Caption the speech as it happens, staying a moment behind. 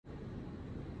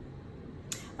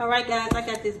All right, guys, I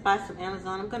got this box from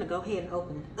Amazon. I'm gonna go ahead and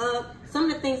open it up. Some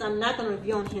of the things I'm not gonna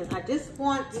review on here. I just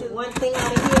want to one thing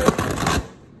out of here.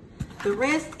 The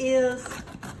rest is,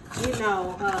 you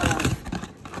know,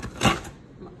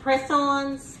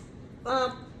 press-ons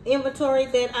inventory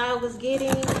that I was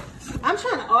getting. I'm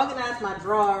trying to organize my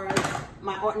drawers,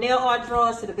 my nail art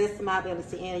drawers to the best of my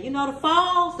ability. And you know, the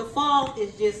fall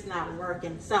is just not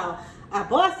working. So I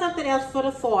bought something else for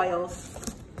the foils.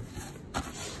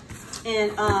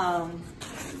 And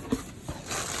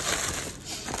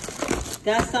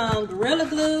got some Gorilla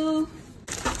Glue,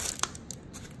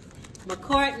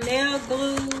 McCart nail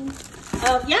glue.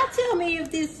 Y'all tell me if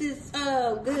this is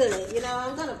good. You know,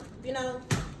 I'm gonna, you know,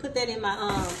 put that in my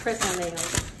press-on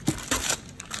nails.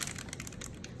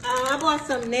 I bought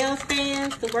some nail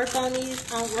stands to work on these,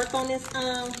 this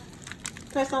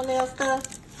press-on nail stuff.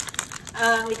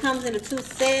 It comes in a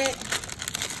 2-set.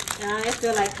 It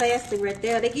feel like plastic right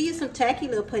there. They give you some tacky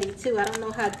little putty too. I don't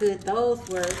know how good those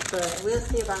work, but we'll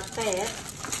see about that.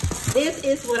 This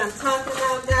is what I'm talking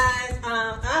about, guys.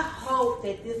 I hope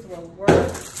that this will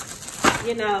work.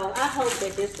 You know, I hope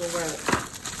that this will work.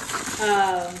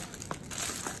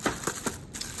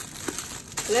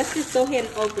 Let's just go ahead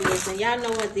and open this. And y'all know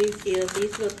what these is.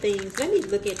 These little things. Let me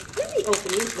open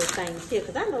these little things here,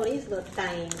 because I know these little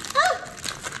things.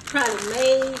 Probably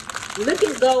made. Look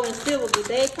and go and silver, but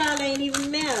they probably ain't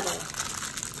even metal.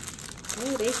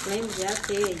 Oh, they flimsy, I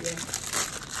tell you.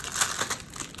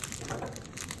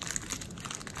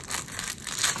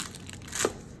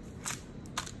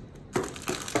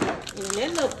 And that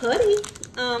little putty,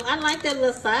 I like that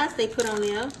little size they put on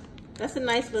there. That's a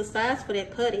nice little size for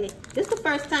that putty. This is the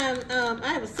first time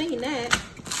I ever seen that.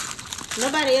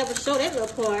 Nobody ever showed that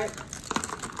little part.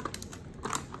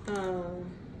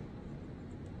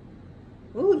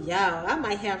 Ooh, y'all, I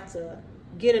might have to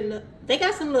get another. They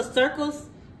got some little circles,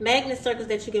 magnet circles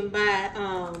that you can buy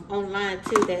online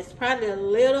too. That's probably a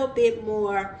little bit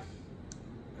more.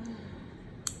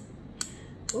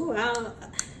 Ooh,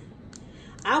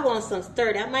 I want some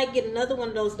sturdy. I might get another one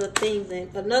of those little things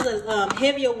and another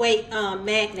heavier weight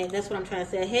magnet. That's what I'm trying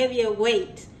to say. A heavier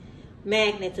weight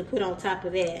magnet to put on top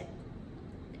of that.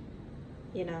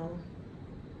 You know.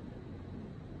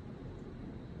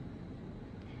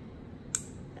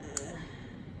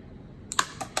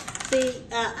 See,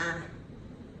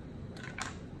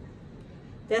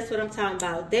 that's what I'm talking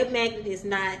about. That magnet is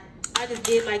not, I just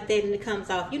did like that and it comes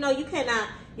off. You know, you're not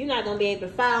going to be able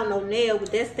to file no nail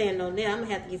with that stand on there. I'm going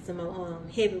to have to get some more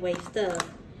heavyweight stuff.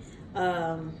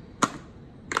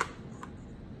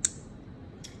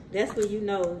 That's where you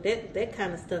know that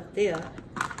kind of stuff there.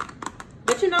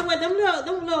 But you know what, them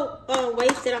little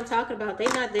weights that I'm talking about, they're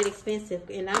not that expensive.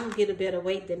 And I'm going to get a better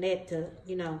weight than that to,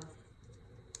 you know,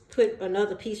 put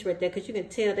another piece right there, because you can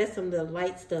tell that's some little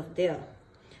light stuff there.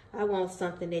 I want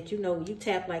something that, you know, you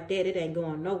tap like that, it ain't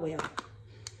going nowhere.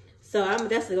 So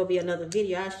that's gonna be another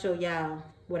video. I'll show y'all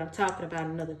what I'm talking about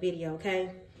in another video,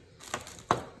 okay?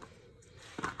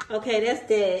 Okay, that's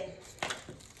that.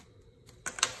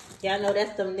 Y'all know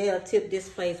that's the nail tip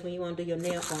displays when you want to do your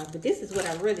nail art. But this is what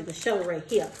I really to show right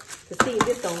here to see if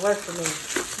this don't work for me.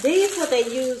 These what they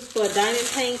use for diamond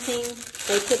painting.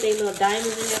 They put their little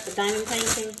diamonds in there for diamond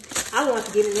painting. I want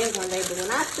to get in there one day, but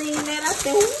when I seen that, I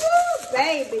said, woo,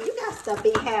 baby, you got to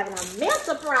be having a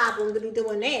mental problem to be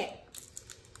doing that.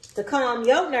 To calm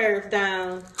your nerves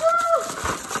down. Woo.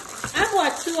 I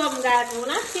bought 2 of them, guys, and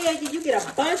when I tell you, you get a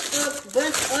bunch of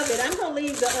it. I'm going to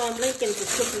leave the link in the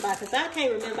description box, because I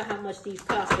can't remember how much these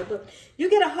costed, but you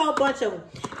get a whole bunch of them.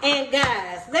 And,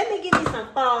 guys, let me give you some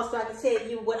foils so I can tell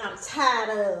you what I'm tired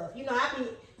of. You know,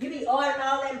 you be ordering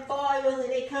all them foils, and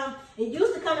they come, it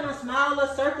used to come in a smaller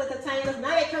circular containers.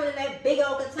 Now they come in that big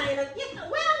old container. You know,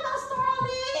 where I'm going to store all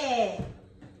that?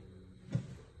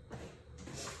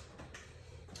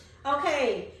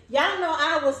 Okay, y'all know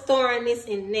I was storing this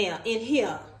in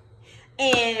here.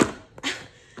 And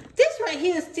this right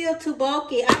here is still too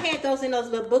bulky. I had those in those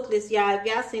little booklets, y'all, if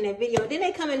y'all seen that video. Then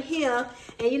they come in here,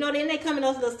 and you know, then they come in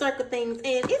those little circle things.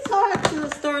 And it's hard to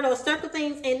store those circle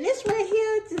things. And this right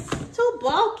here is just too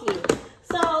bulky.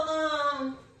 So,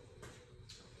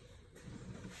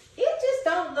 it just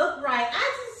don't look right.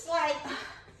 I just like,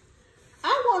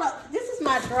 this is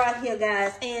my drawer here,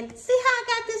 guys. And see how I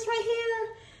got this right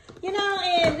here? You know,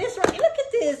 and this right, look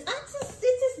at this. It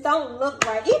just don't look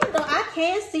right. Even though I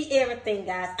can see everything,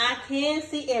 guys. I can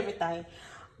see everything.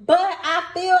 But I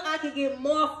feel I could get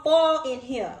more foil in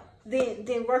here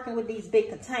than working with these big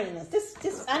containers.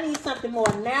 I need something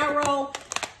more narrow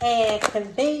and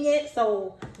convenient.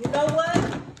 So, you know what?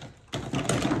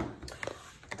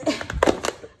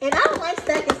 And I don't like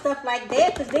stack and stuff like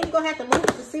that, because then you're going to have to move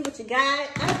it to see what you got.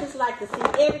 I just like to see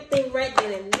everything right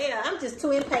then and there. I'm just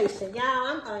too impatient, y'all.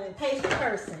 I'm an impatient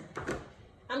person.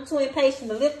 I'm too impatient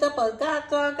to lift up a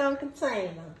doggone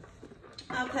container.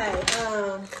 Okay,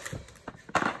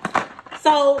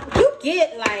 so you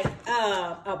get like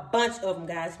a bunch of them,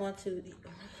 guys. 1, 2,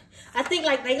 I think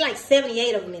like they like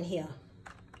 78 of them in here.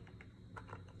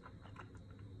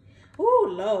 Oh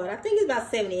Lord, I think it's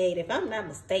about 78 if I'm not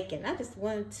mistaken. I just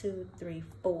 1, 2, 3,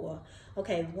 4.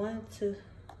 Okay, 1, 2,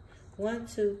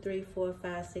 3, 4,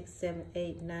 5, 6, 7,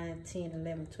 8, 9, 10,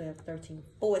 11, 12, 13,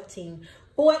 14.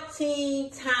 14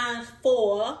 times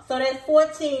 4. So that's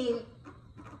 14.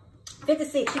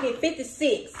 56. You get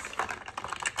 56.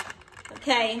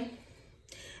 Okay.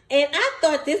 And I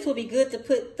thought this would be good to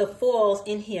put the foils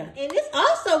in here. And it's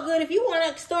also good if you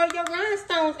want to store your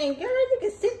rhinestones. And girl, you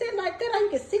can sit that like that, or you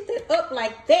can sit that up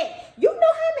like that. You know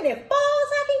how many foils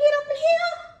I can get up in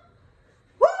here?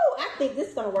 Woo! I think this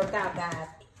is going to work out, guys.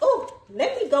 Oh,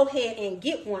 let me go ahead and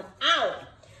get one out.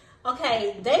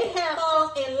 Okay, they have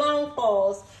foils and long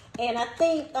foils. And I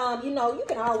think, you know, you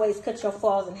can always cut your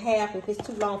foils in half if it's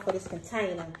too long for this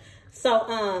container.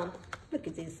 So, look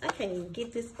at this. I can't even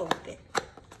get this open.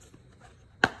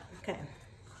 Okay.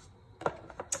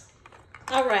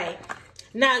 All right.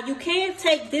 Now, you can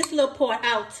take this little part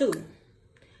out, too.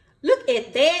 Look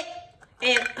at that.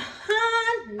 And,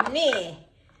 honey,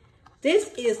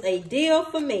 this is a deal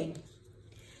for me.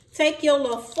 Take your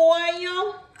little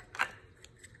foil.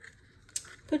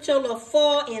 Put your little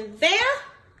foil in there.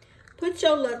 Put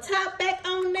your little top back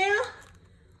on there.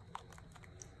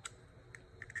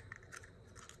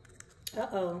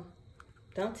 Uh-oh.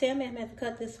 Don't tell me I'm going to have to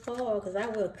cut this foil, because I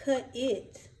will cut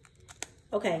it.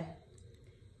 Okay.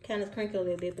 Kind of crinkle a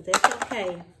little bit, but that's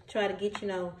okay. Try to get, you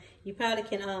know, you probably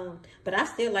can, but I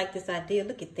still like this idea.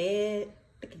 Look at that.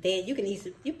 Look at that. You can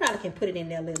easily, you probably can put it in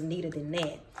there a little neater than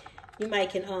that. You might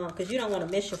can, because you don't want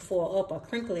to mess your foil up or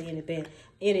crinkle it in a bit.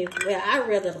 Well, I'd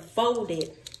rather fold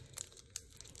it.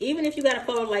 Even if you got to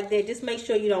fold it like that, just make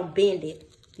sure you don't bend it.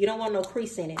 You don't want no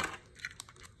crease in it.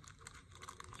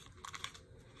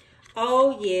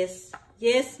 Oh, yes.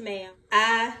 Yes, ma'am.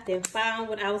 I then found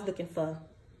what I was looking for.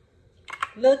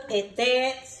 Look at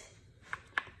that.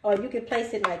 Or you can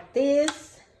place it like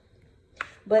this.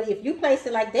 But if you place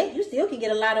it like that, you still can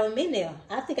get a lot of them in there.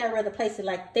 I think I'd rather place it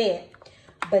like that.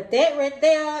 But that right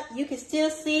there, you can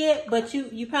still see it. But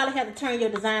you probably have to turn your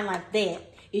design like that.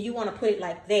 If you want to put it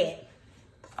like that.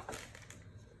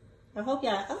 I hope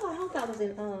y'all, I hope I was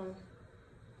in,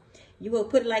 you will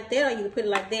put it like that or you will put it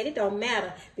like that. It don't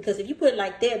matter. Because if you put it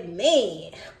like that,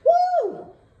 man, woo,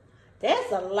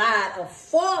 that's a lot of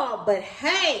foil. But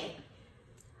hey,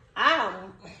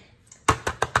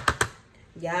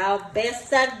 y'all best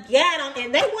to get them.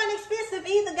 And they weren't expensive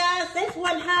either, guys. This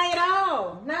wasn't high at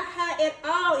all. Not high at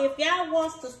all. If y'all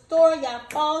wants to store y'all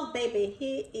foils, baby,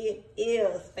 here it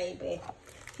is, baby.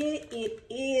 Here it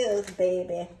is,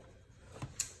 baby.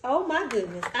 Oh my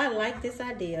goodness. I like this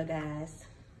idea, guys.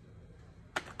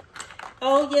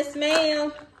 Oh, yes,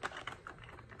 ma'am.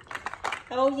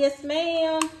 Oh, yes,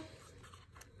 ma'am.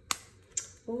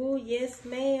 Oh, yes,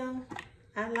 ma'am.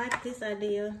 I like this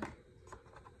idea.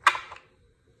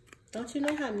 Don't you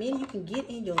know how many you can get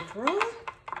in your drawer?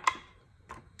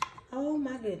 Oh,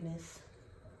 my goodness.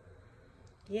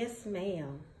 Yes,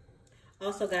 ma'am.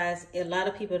 Also, guys, a lot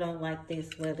of people don't like this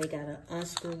where they got to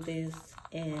unscrew this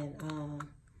and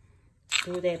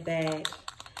screw that back.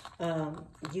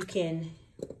 You can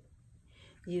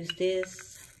use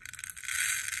this.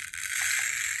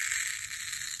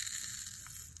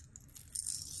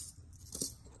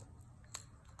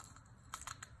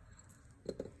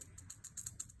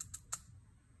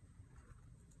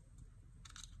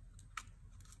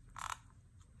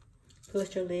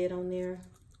 Push your lid on there.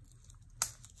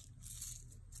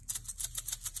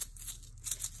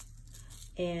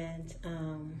 And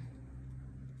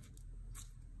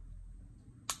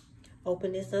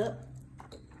open this up.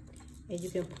 And you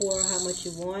can pour how much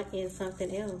you want in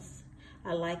something else.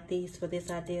 I like these for this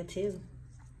idea too.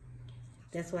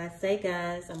 That's why I say,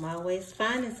 guys, I'm always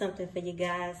finding something for you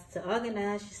guys to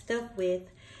organize your stuff with.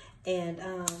 And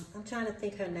I'm trying to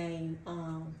think her name.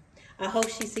 I hope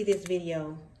she see this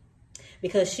video,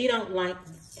 because she don't like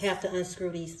have to unscrew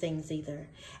these things either.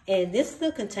 And this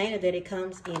little container that it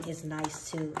comes in is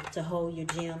nice too, to hold your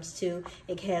gems too.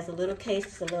 It has a little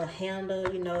case, a little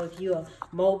handle, you know, if you're a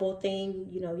mobile thing,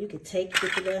 you know, you could take it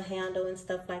with your little handle and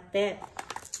stuff like that.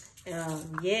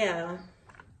 Yeah.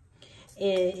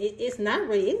 And it's not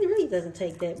really, it really doesn't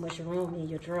take that much room in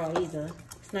your drawer either.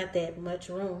 It's not that much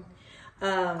room.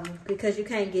 Because you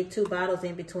can't get 2 bottles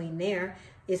in between there.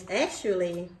 It's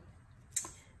actually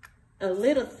a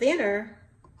little thinner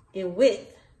in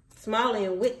width, smaller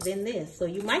in width than this. So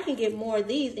you might can get more of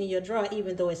these in your drawer,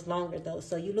 even though it's longer though.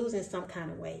 So you're losing some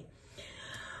kind of weight.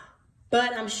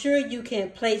 But I'm sure you can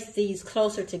place these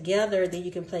closer together than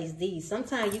you can place these.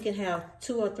 Sometimes you can have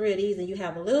 2 or 3 of these and you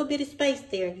have a little bit of space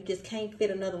there and you just can't fit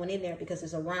another one in there because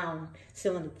it's a round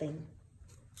cylinder thing.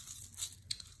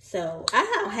 So I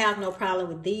don't have no problem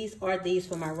with these or these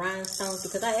for my rhinestones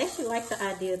because I actually like the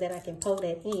idea that I can pull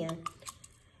that in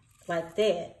like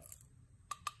that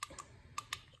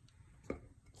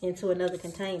into another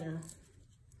container.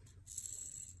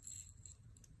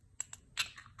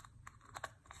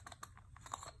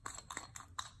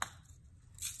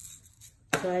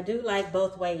 So I do like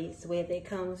both ways when it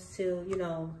comes to, you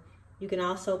know, you can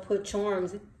also put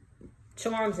charms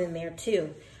in there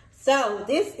too. So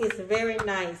this is very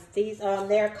nice. These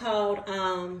they're called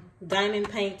diamond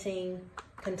painting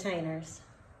containers.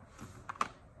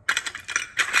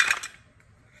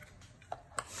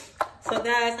 So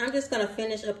guys, I'm just gonna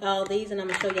finish up all these and I'm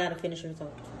gonna show you how to finish yours off.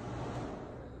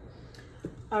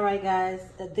 All right guys,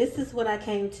 this is what I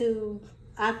came to.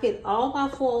 I fit all my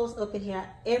foils up in here,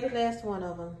 every last one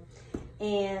of them.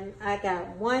 And I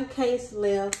got 1 case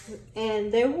left.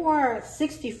 And there were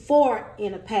 64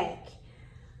 in a pack.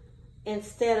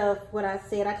 Instead of what I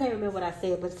said. I can't remember what I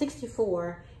said, but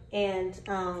 64. And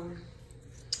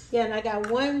yeah, and I got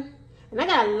one. And I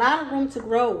got a lot of room to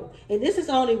grow. And this is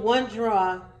only one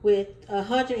drawer with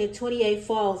 128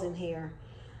 foils in here.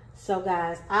 So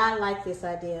guys, I like this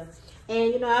idea.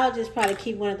 And, you know, I'll just probably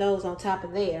keep one of those on top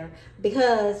of there.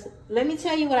 Because, let me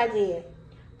tell you what I did.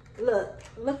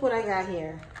 Look what I got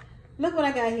here. Look what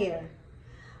I got here.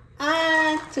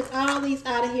 I took all these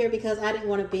out of here because I didn't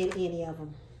want to bend any of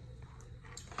them.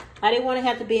 I didn't want to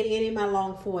have to bend any of my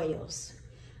long foils.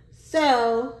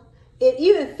 So, it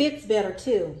even fits better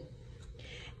too.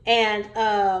 And,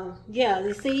 yeah,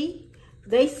 you see?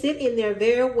 They sit in there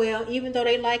very well, even though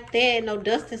they like that. No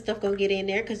dust and stuff gonna get in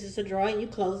there because it's a drawer and you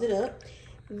close it up.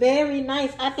 Very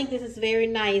nice. I think this is very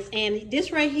nice. And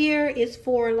this right here is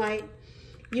for, like,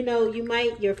 you know,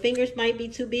 your fingers might be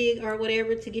too big or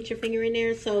whatever to get your finger in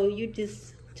there. So you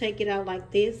just take it out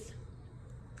like this.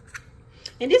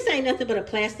 And this ain't nothing but a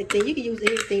plastic thing. You can use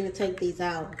anything to take these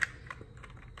out.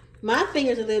 My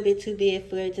finger's a little bit too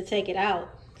big for it to take it out.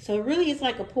 So really it's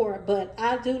like a pour, but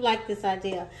I do like this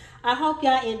idea. I hope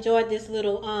y'all enjoyed this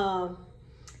little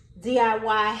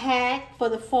DIY hack for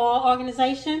the fall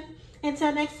organization.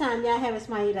 Until next time, y'all have a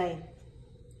smiley day.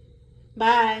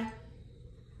 Bye.